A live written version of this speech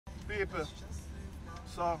people.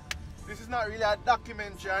 So this is not really a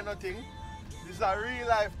documentary or nothing. This is a real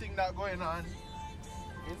life thing that's going on.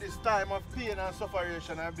 In this time of pain and suffering,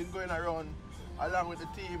 I've been going around along with the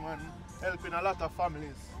team and helping a lot of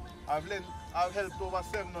families. I've helped over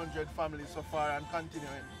 700 families so far and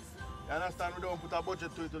continuing. You understand, we don't put a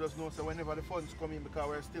budget to it, we just know so whenever the funds come in, because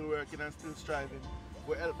we're still working and still striving,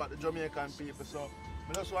 we help out the Jamaican people. So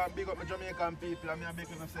I just want to big up the Jamaican people and I'm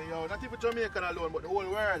making them say, yo, not even Jamaican alone, but the whole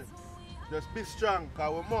world. Just be strong,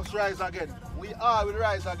 because we must rise again. We all will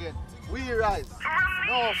rise again. We rise.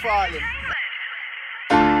 No falling.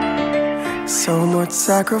 So much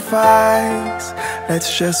sacrifice,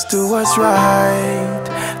 let's just do what's right.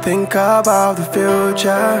 Think about the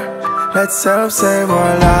future, let's help save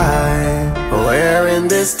our life. We're in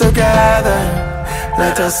this together,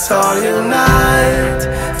 let us all unite.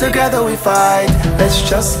 Together we fight, let's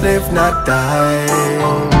just live, not die.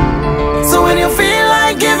 So when you feel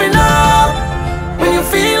like giving up, when you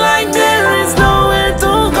feel like there is nowhere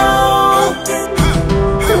to go,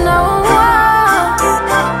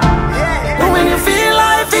 when you feel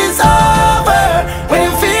life is over, when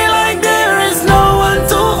you feel like there is no one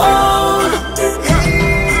to hold,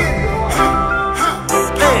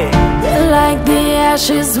 like the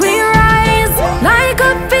ashes we rise, like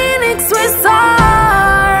a phoenix we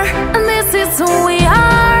soar. And this is who we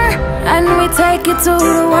are, and we take it to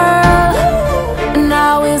the world. And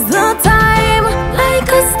now is the time, like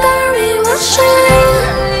a star we will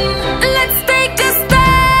shine. Let's take a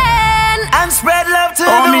stand and spread love to the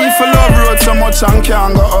world. Me for love road so much and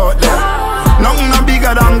can't go out there. Nothing no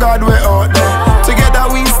bigger than God, we out there. Together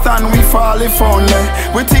we stand, we fall if only.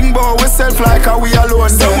 We think about ourselves like how we alone.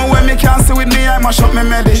 Someone when me can't see with me, I mash up me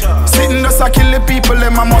medi. Sitting just a kill the people,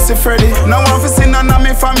 them I must be Freddy. Now I'm for sin and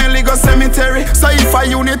my family go cemetery. So if I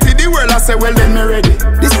unity the world, I say well then me ready.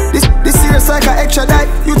 This year's like an extra life.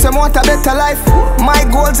 Youth them want a better life. My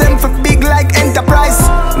goals them for big like enterprise.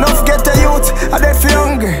 Enough get the youth, are they for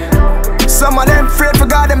hungry? Some of them afraid for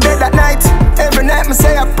God, them bed at night. Every night me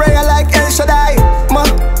say a prayer like El Shaddai.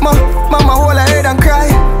 Mama hold her head and cry.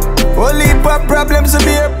 Only heap problems to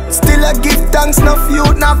bear, still I give thanks, enough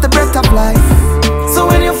youth, not the breath of life. So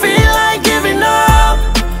when you feel like giving up,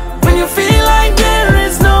 when you feel like there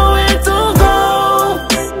is nowhere to go,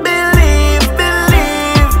 believe,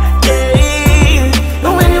 yeah.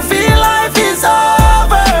 And when you feel life is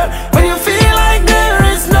over, when you feel like there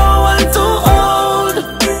is no one to hold,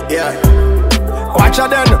 yeah. Watch out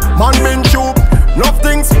then, man been shoot. Enough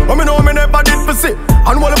things, but me know me never did for see.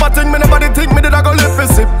 And whatever thing me never did think me did I go live for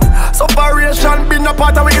see. Separation been a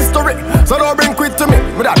part of my history. So don't bring quit to me,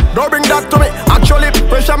 don't bring that to me. Actually,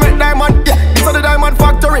 pressure make diamond, yeah, it's a the diamond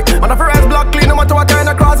factory. And if I rise block clean, no matter what kind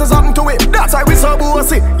of crosses happen to it. That's why we so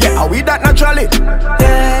bossy, yeah, we that naturally.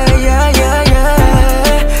 Yeah.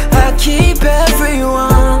 I keep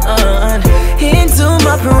everyone into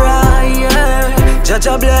my prayer. Judge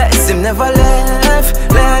a bless him, never left.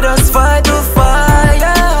 Let us fight the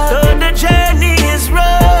fire. Though the journey is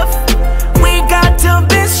rough, we got to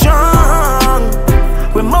be strong.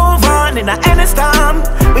 We move on in any storm.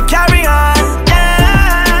 We carry on,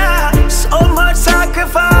 yeah. So much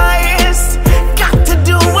sacrifice, got to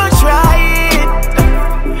do what's right.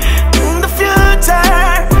 In the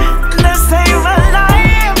future, let's save a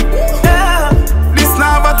life, yeah. This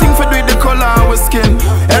now a thing for do with the color of our skin.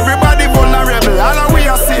 Everybody vulnerable, all of we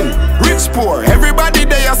are sin. Rich, poor, everybody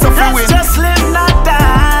they are suffering. Let's just live, not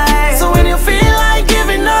die. So when you feel like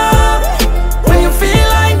giving up, when you feel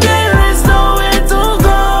like there is nowhere to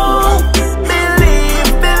go, believe,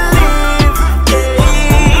 yeah.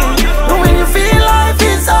 And when you feel life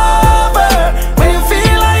is over, when you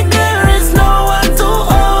feel like there is no one to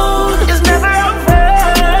hold, it's never over.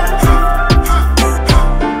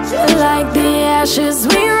 Like the ashes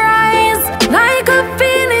we rise, like a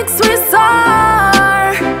phoenix we soar.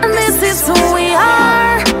 And this is who we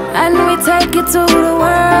are, and we take it to the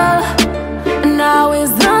world.